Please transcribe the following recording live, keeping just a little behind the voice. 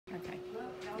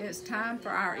it's time for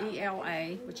our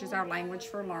ELA, which is our language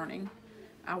for learning.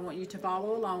 I want you to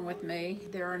follow along with me.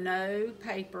 There are no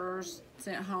papers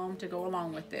sent home to go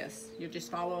along with this. You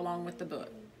just follow along with the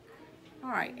book. All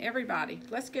right, everybody,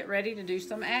 let's get ready to do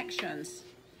some actions.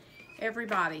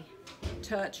 Everybody,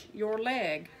 touch your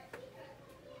leg.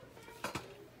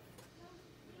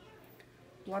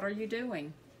 What are you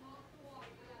doing?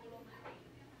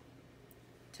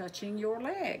 Touching your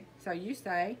leg. So you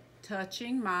say,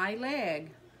 touching my leg.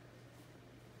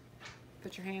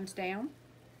 Put your hands down.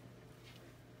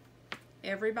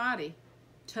 Everybody,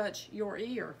 touch your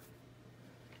ear.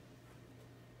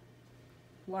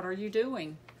 What are you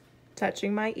doing?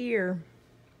 Touching my ear.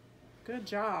 Good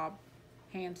job.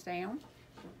 Hands down.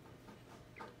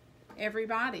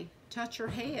 Everybody, touch your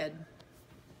head.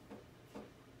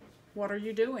 What are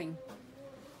you doing?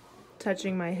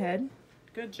 Touching my head.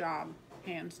 Good job.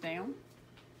 Hands down.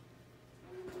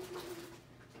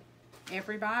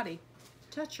 Everybody,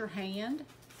 touch your hand.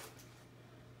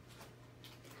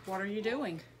 What are you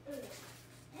doing?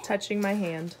 Touching my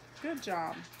hand. Good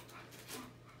job.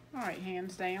 All right,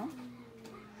 hands down.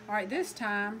 All right, this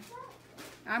time,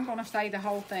 I'm going to say the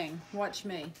whole thing. Watch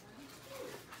me.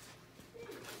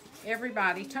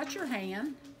 Everybody, touch your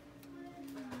hand.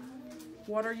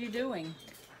 What are you doing?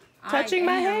 Touching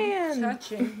my hand.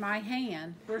 Touching my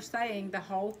hand. We're saying the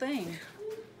whole thing.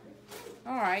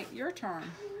 All right, your turn.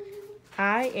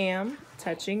 I am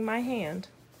touching my hand.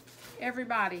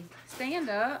 Everybody, stand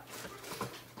up.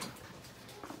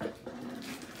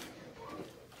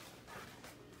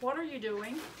 What are you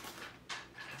doing?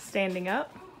 Standing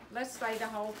up. Let's say the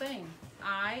whole thing.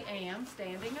 I am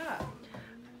standing up.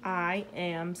 I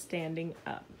am standing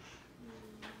up.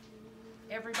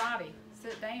 Everybody,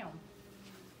 sit down.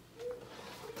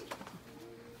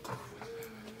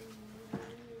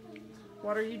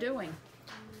 What are you doing?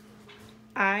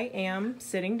 I am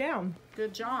sitting down.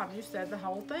 Good job. You said the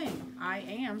whole thing. I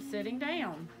am sitting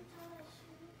down.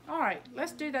 All right,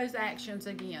 let's do those actions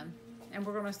again. And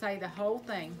we're going to say the whole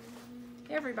thing.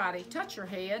 Everybody, touch your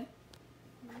head.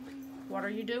 What are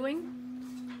you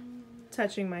doing?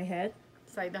 Touching my head.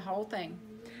 Say the whole thing.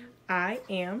 I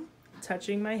am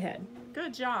touching my head.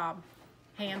 Good job.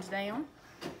 Hands down.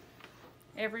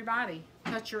 Everybody,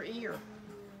 touch your ear.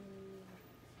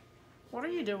 What are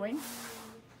you doing?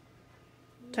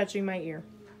 Touching my ear.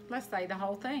 Let's say the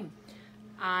whole thing.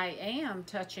 I am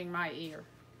touching my ear.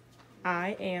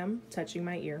 I am touching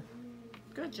my ear.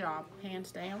 Good job.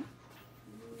 Hands down.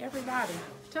 Everybody,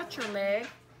 touch your leg.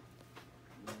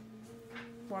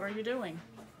 What are you doing?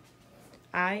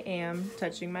 I am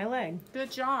touching my leg.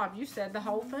 Good job. You said the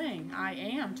whole thing. I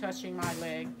am touching my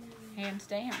leg. Hands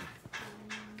down.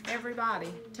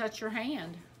 Everybody, touch your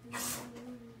hand.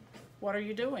 What are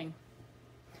you doing?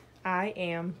 I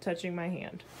am touching my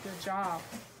hand. Good job.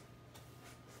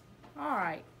 All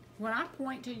right. When I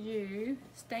point to you,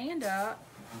 stand up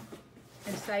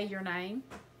and say your name.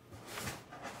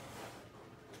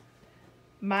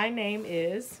 My name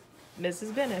is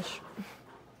Mrs. Benish.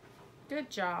 Good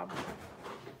job.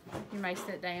 You may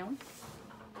sit down.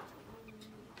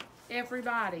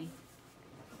 Everybody.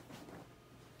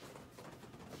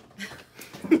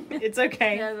 It's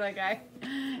okay. It's okay.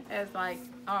 It's like,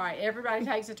 all right, everybody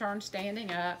takes a turn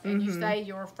standing up, and you say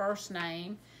your first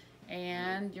name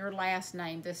and your last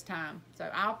name this time. So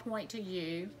I'll point to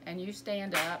you, and you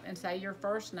stand up and say your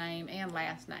first name and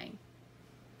last name.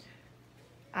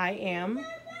 I am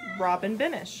Robin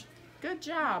Benish. Good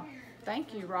job.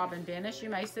 Thank you, Robin Benish. You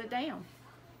may sit down.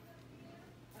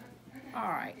 All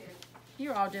right.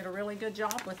 You all did a really good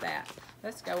job with that.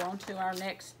 Let's go on to our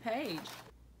next page.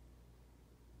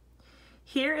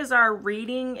 Here is our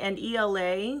reading and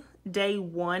ELA day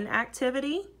 1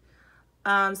 activity.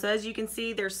 So as you can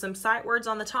see, there's some sight words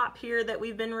on the top here that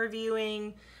we've been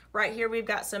reviewing. Right here we've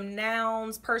got some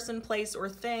nouns, person, place, or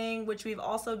thing, which we've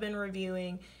also been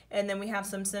reviewing. And then we have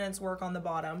some sentence work on the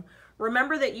bottom.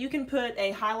 Remember that you can put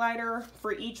a highlighter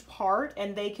for each part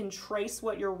and they can trace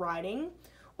what you're writing,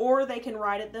 or they can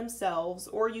write it themselves,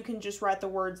 or you can just write the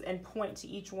words and point to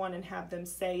each one and have them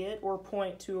say it, or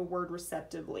point to a word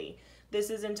receptively. This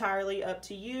is entirely up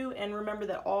to you, and remember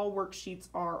that all worksheets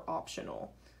are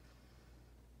optional.